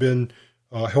haven't been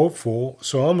helpful,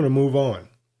 so I'm going to move on.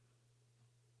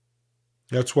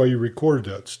 That's why you record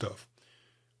that stuff.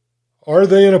 Are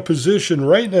they in a position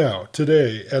right now,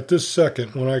 today, at this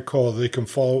second, when I call, they can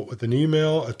follow it with an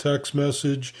email, a text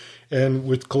message, and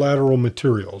with collateral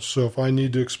materials? So if I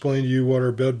need to explain to you what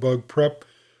our bed bug prep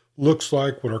looks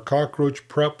like, what our cockroach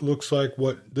prep looks like,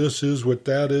 what this is, what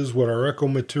that is, what our echo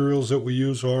materials that we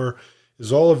use are,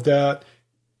 is all of that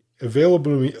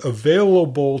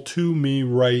available to me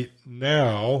right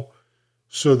now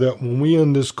so that when we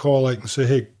end this call, I can say,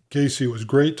 hey, Casey, it was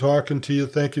great talking to you.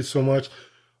 Thank you so much.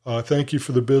 Thank you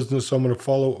for the business. I'm going to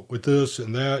follow up with this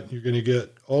and that. You're going to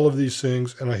get all of these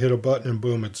things, and I hit a button and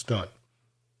boom, it's done.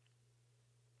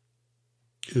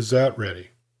 Is that ready?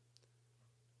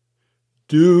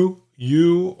 Do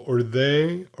you or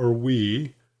they or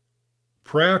we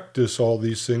practice all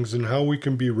these things and how we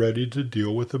can be ready to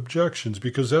deal with objections?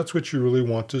 Because that's what you really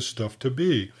want this stuff to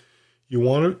be. You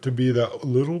want it to be that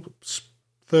little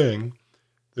thing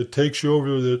that takes you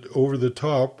over the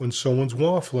top when someone's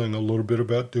waffling a little bit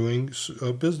about doing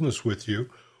business with you.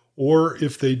 Or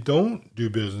if they don't do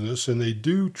business and they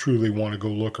do truly want to go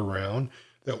look around,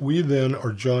 that we then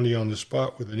are Johnny on the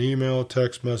spot with an email,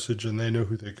 text message, and they know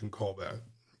who they can call back.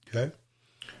 Okay?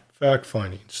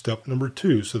 Fact-finding, step number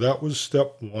 2. So that was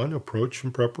step 1, approach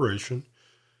and preparation.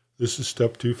 This is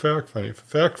step 2, fact-finding.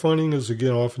 Fact-finding is,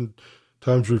 again,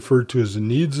 oftentimes referred to as a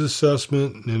needs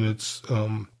assessment, and it's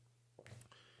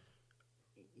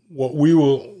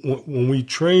when we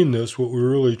train this, what we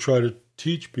really try to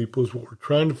teach people is what we're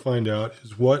trying to find out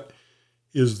is what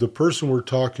is the person we're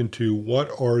talking to, what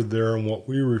are their and what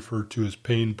we refer to as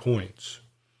pain points.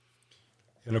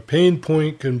 And a pain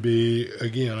point can be,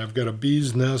 again, I've got a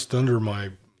bee's nest under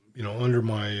my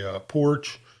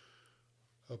porch.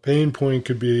 A pain point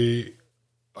could be,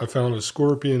 I found a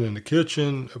scorpion in the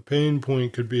kitchen. A pain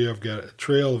point could be, I've got a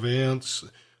trail of ants. A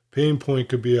pain point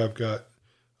could be,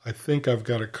 I think I've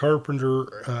got a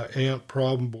carpenter ant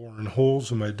problem boring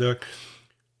holes in my deck.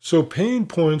 So pain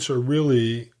points are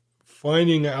really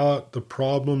finding out the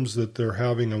problems that they're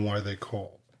having and why they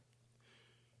call.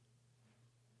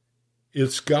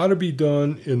 It's got to be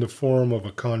done in the form of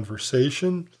a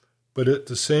conversation, but at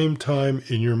the same time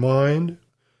in your mind.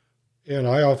 And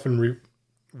I often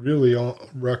really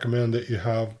recommend that you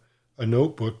have a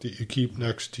notebook that you keep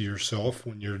next to yourself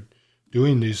when you're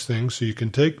doing these things so you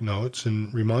can take notes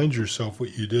and remind yourself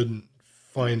what you didn't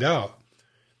find out.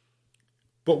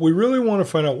 But we really want to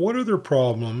find out what are their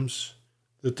problems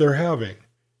that they're having.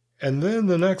 And then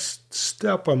the next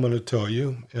step I'm going to tell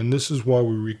you, and this is why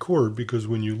we record, because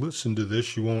when you listen to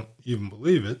this, you won't even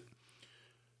believe it,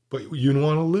 but you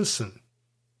want to listen.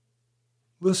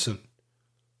 Listen.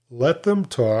 Let them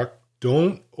talk.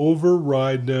 Don't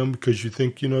override them because you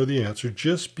think you know the answer.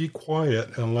 Just be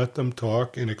quiet and let them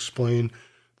talk and explain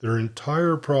their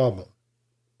entire problem.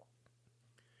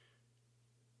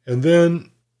 And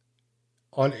then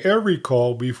on every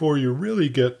call, before you really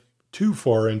get too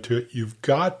far into it, you've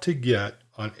got to get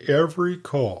on every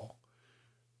call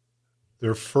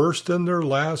their first and their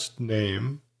last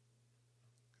name,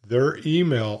 their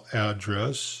email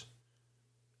address,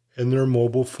 and their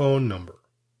mobile phone number.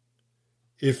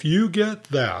 If you get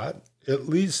that, at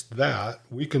least that,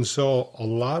 we can sell a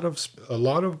lot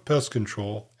of pest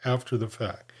control after the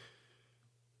fact.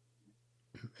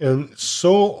 And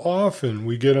so often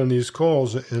we get on these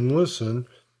calls and listen,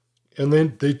 and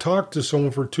then they talk to someone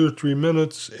for 2 or 3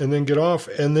 minutes and then get off,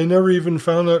 and they never even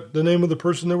found out the name of the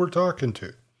person they were talking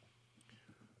to.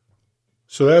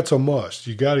 So that's a must.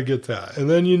 You got to get that. And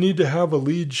then you need to have a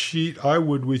lead sheet, I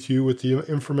would, with you with the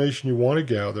information you want to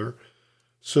gather,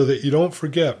 so that you don't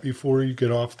forget before you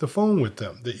get off the phone with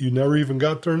them, that you never even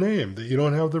got their name, that you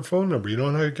don't have their phone number, you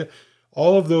don't have to get,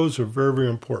 all of those are very, very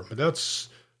important. But that's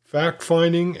fact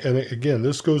finding. And again,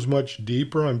 this goes much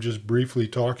deeper. I'm just briefly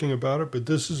talking about it, but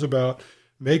this is about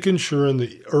making sure in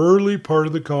the early part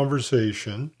of the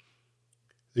conversation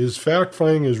is fact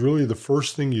finding is really the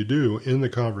first thing you do in the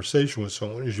conversation with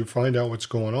someone is you find out what's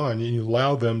going on and you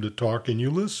allow them to talk and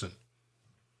you listen.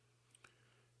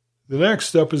 The next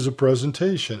step is a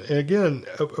presentation. And again,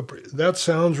 that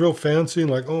sounds real fancy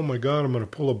and like, oh my God, I'm going to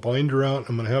pull a binder out.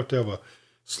 I'm going to have a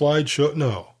slideshow.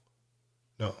 No.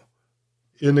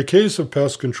 In the case of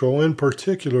pest control, in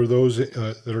particular, those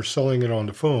that are selling it on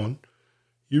the phone,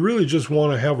 you really just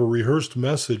want to have a rehearsed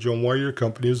message on why your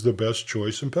company is the best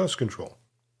choice in pest control.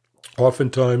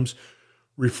 Oftentimes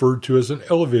referred to as an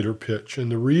elevator pitch.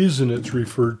 And the reason it's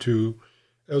referred to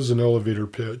as an elevator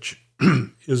pitch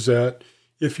is that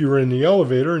if you're in the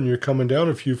elevator and you're coming down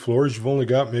a few floors, you've only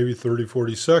got maybe 30,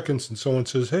 40 seconds, and someone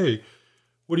says, hey,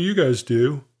 what do you guys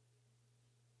do?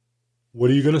 What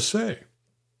are you going to say?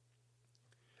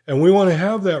 And we want to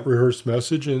have that rehearsed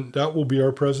message, and that will be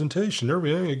our presentation.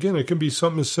 Again, it can be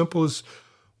something as simple as,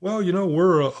 well,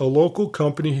 we're a local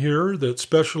company here that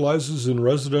specializes in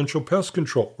residential pest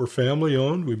control. We're family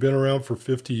owned. We've been around for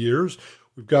 50 years.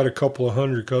 We've got a couple of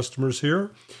hundred customers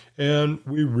here, and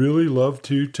we really love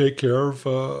to take care of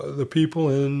the people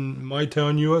in my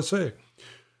town, USA.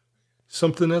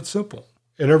 Something that simple.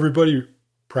 And everybody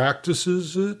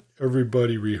practices it,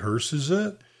 everybody rehearses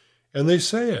it, and they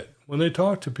say it when they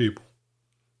talk to people.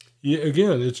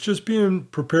 Again, it's just being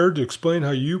prepared to explain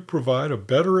how you provide a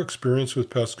better experience with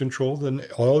pest control than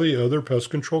all the other pest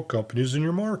control companies in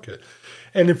your market.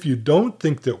 And if you don't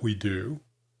think that we do,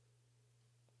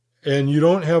 and you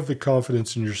don't have the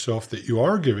confidence in yourself that you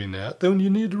are giving that, then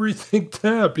you need to rethink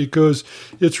that, because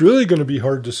it's really going to be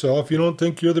hard to sell if you don't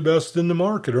think you're the best in the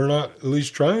market, or not at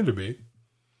least trying to be.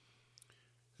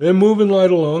 Then moving right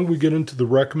along, we get into the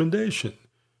recommendation.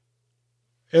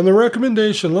 And the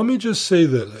recommendation, let me just say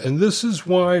this, and this is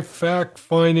why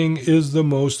fact-finding is the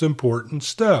most important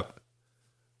step.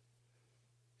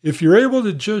 If you're able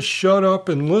to just shut up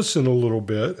and listen a little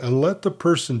bit and let the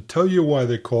person tell you why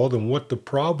they called and what the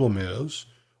problem is,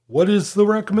 what is the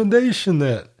recommendation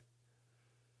then?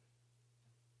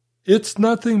 It's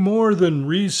nothing more than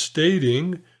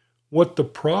restating what the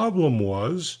problem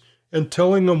was and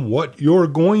telling them what you're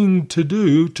going to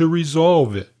do to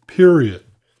resolve it, period.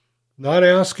 Not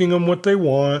asking them what they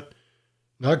want,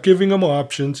 not giving them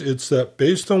options. It's that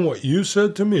based on what you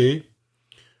said to me,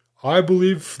 I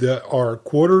believe that our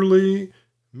quarterly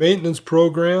maintenance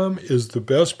program is the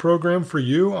best program for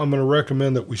you. I'm going to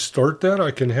recommend that we start that.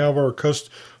 I can have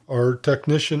our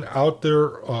technician out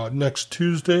there next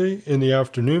Tuesday in the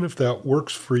afternoon if that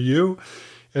works for you.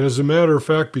 And as a matter of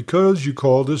fact, because you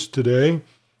called us today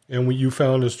and you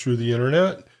found us through the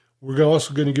internet, we're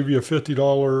also going to give you a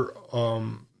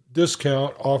 $50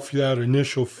 discount off that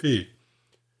initial fee.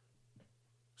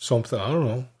 Something, I don't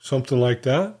know, something like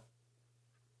that.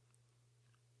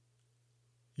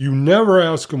 You never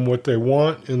ask them what they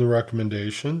want in the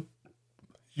recommendation.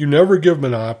 You never give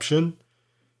them an option.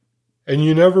 And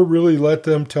you never really let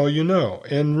them tell you no.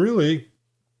 And really,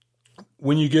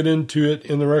 when you get into it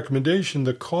in the recommendation,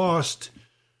 the cost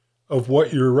of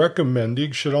what you're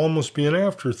recommending should almost be an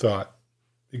afterthought,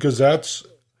 because that's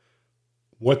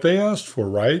what they asked for,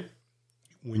 right?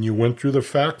 When you went through the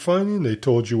fact finding, they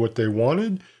told you what they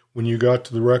wanted. When you got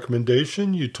to the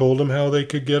recommendation, you told them how they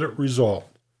could get it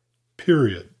resolved.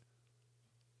 Period.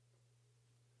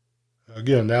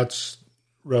 Again, that's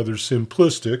rather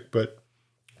simplistic, but,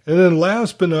 and then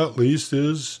last but not least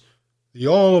is the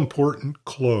all-important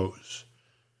close.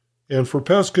 And for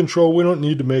pest control, we don't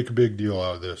need to make a big deal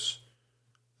out of this.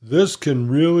 This can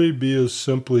really be as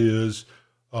simply as,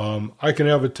 I can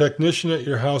have a technician at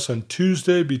your house on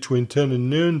Tuesday between 10 and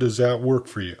noon. Does that work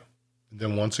for you? And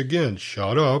then once again,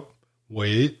 shut up,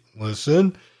 wait,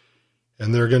 listen,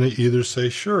 and they're going to either say,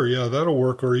 sure, yeah, that'll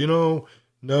work, or,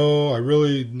 no, I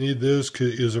really need this.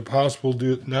 Is it possible to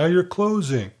do it? Now you're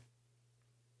closing.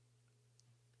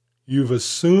 You've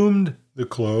assumed the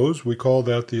close. We call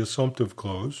that the assumptive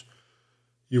close.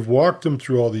 You've walked them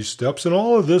through all these steps. And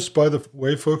all of this, by the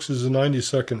way, folks, is a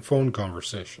 90-second phone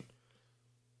conversation.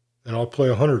 And I'll play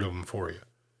 100 of them for you.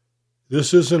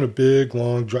 This isn't a big,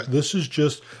 long drive. This is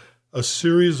just a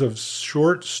series of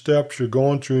short steps you're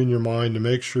going through in your mind to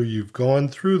make sure you've gone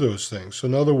through those things. So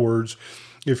in other words,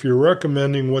 if you're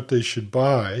recommending what they should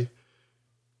buy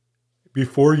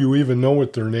before you even know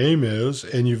what their name is,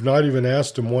 and you've not even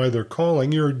asked them why they're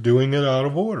calling, you're doing it out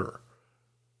of order.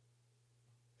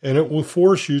 And it will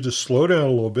force you to slow down a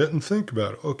little bit and think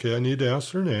about it. Okay, I need to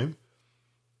ask their name.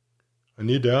 I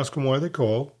need to ask them why they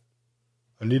called.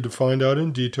 I need to find out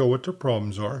in detail what their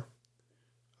problems are.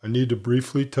 I need to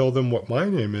briefly tell them what my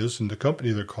name is and the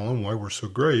company they're calling, why we're so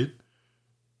great.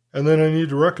 And then I need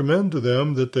to recommend to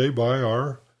them that they buy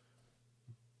our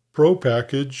Pro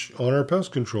package on our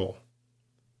pest control.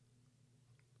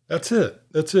 That's it.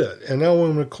 That's it. And now when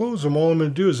I'm going to close them, all I'm going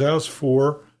to do is ask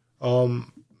for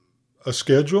a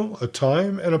schedule, a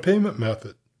time, and a payment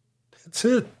method. That's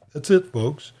it. That's it,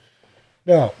 folks.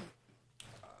 Now,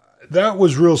 that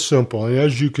was real simple. And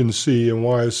as you can see, and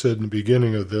why I said in the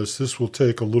beginning of this will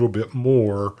take a little bit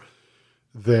more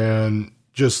than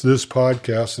just this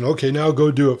podcast. And okay, now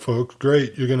go do it, folks.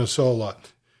 Great. You're going to sell a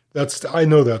lot. I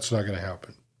know that's not going to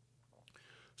happen.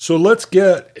 So let's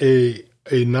get a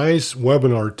nice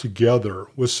webinar together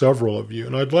with several of you.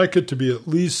 And I'd like it to be at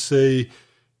least, say,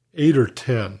 8 or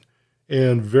 10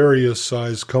 and various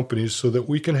size companies so that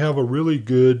we can have a really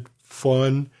good,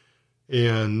 fun,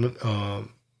 and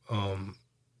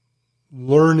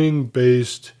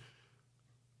learning-based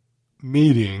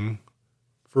meeting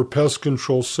for pest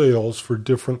control sales for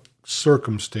different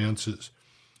circumstances.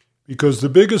 Because the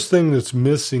biggest thing that's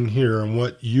missing here and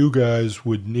what you guys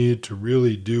would need to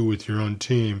really do with your own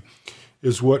team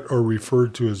is what are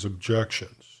referred to as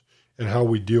objections and how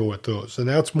we deal with those. And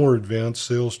that's more advanced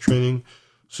sales training.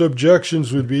 So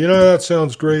objections would be, that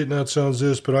sounds great and that sounds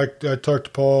this, but I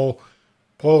talked to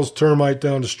Paul's termite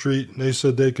down the street, and they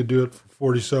said they could do it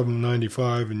for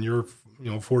 $47.95 and you're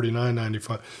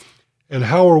 $49.95. And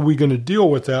how are we going to deal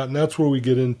with that? And that's where we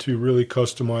get into really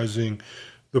customizing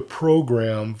the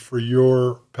program for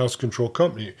your pest control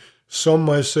company. Some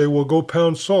might say, well, go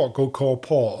pound salt, go call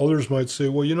Paul. Others might say,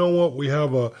 well, you know what? We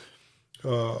have a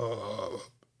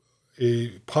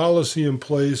policy in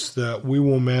place that we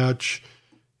will match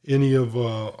any of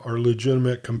our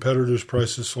legitimate competitors'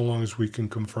 prices so long as we can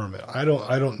confirm it. I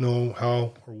don't know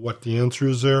how or what the answer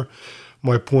is there.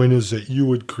 My point is that you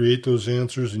would create those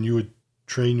answers and you would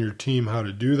train your team how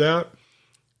to do that.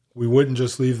 We wouldn't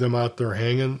just leave them out there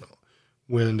hanging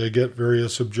when they get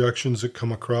various objections that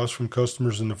come across from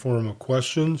customers in the form of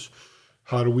questions.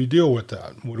 How do we deal with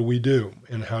that? What do we do?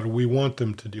 And how do we want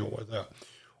them to deal with that?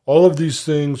 All of these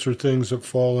things are things that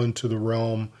fall into the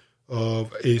realm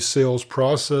of a sales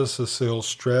process, a sales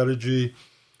strategy.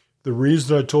 The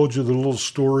reason I told you the little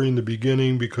story in the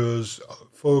beginning, because,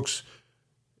 folks,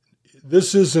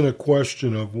 this isn't a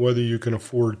question of whether you can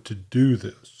afford to do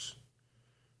this.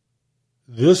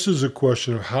 This is a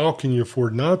question of how can you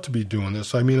afford not to be doing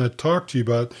this. I mean, I talked to you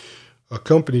about a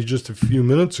company just a few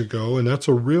minutes ago, and that's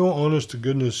a real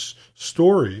honest-to-goodness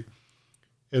story.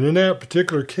 And in that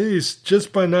particular case,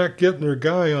 just by not getting their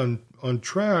guy on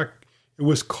track, it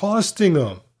was costing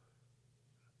them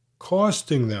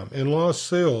in lost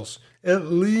sales at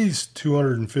least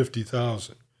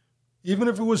 $250,000, even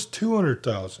if it was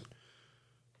 $200,000.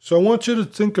 So I want you to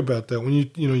think about that when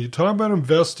you talk about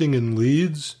investing in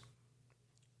leads.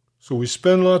 So we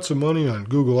spend lots of money on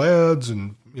Google Ads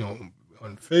and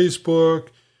on Facebook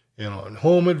and on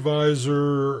Home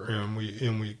Advisor, and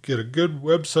we get a good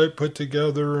website put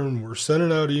together, and we're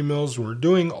sending out emails, and we're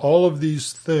doing all of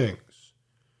these things.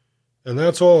 And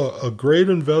that's all a great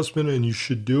investment, and you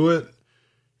should do it.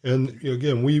 And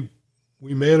again, we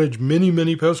manage many,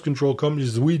 many pest control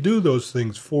companies. We do those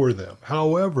things for them.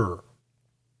 However,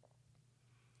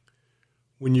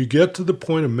 when you get to the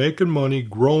point of making money,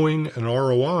 growing an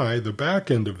ROI, the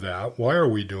back end of that, why are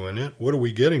we doing it? What are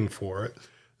we getting for it?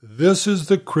 This is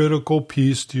the critical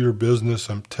piece to your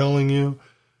business. I'm telling you,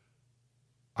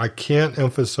 I can't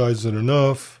emphasize it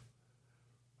enough.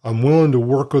 I'm willing to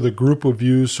work with a group of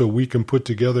you so we can put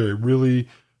together a really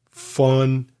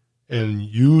fun and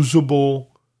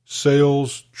usable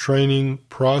sales training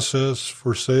process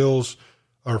for sales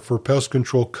or for pest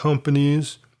control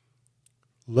companies.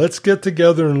 Let's get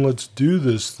together and let's do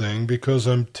this thing, because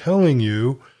I'm telling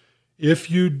you,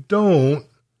 if you don't,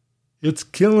 it's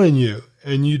killing you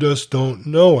and you just don't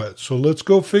know it. So let's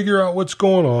go figure out what's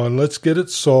going on. Let's get it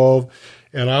solved.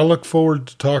 And I look forward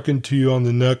to talking to you on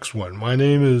the next one. My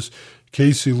name is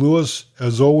Casey Lewis.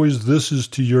 As always, this is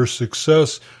to your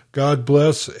success. God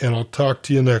bless, and I'll talk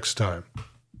to you next time.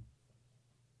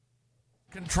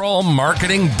 Control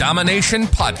Marketing Domination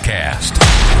Podcast.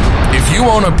 If you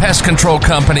own a pest control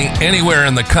company anywhere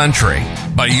in the country,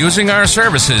 by using our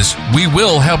services, we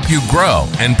will help you grow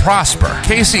and prosper.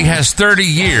 Casey has 30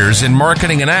 years in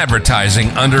marketing and advertising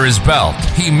under his belt.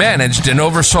 He managed and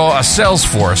oversaw a sales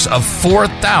force of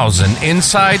 4,000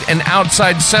 inside and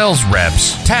outside sales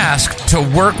reps, tasked to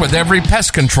work with every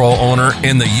pest control owner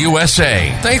in the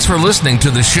USA. Thanks for listening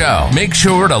to the show. Make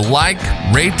sure to like,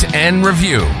 rate, and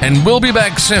review, and we'll be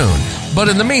back soon. But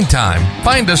in the meantime,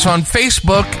 find us on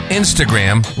Facebook,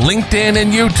 Instagram, LinkedIn,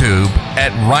 and YouTube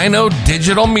at Rhino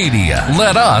Digital Media.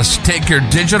 Let us take your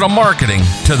digital marketing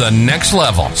to the next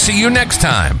level. See you next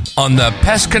time on the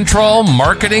Pest Control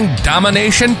Marketing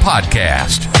Domination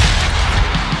Podcast.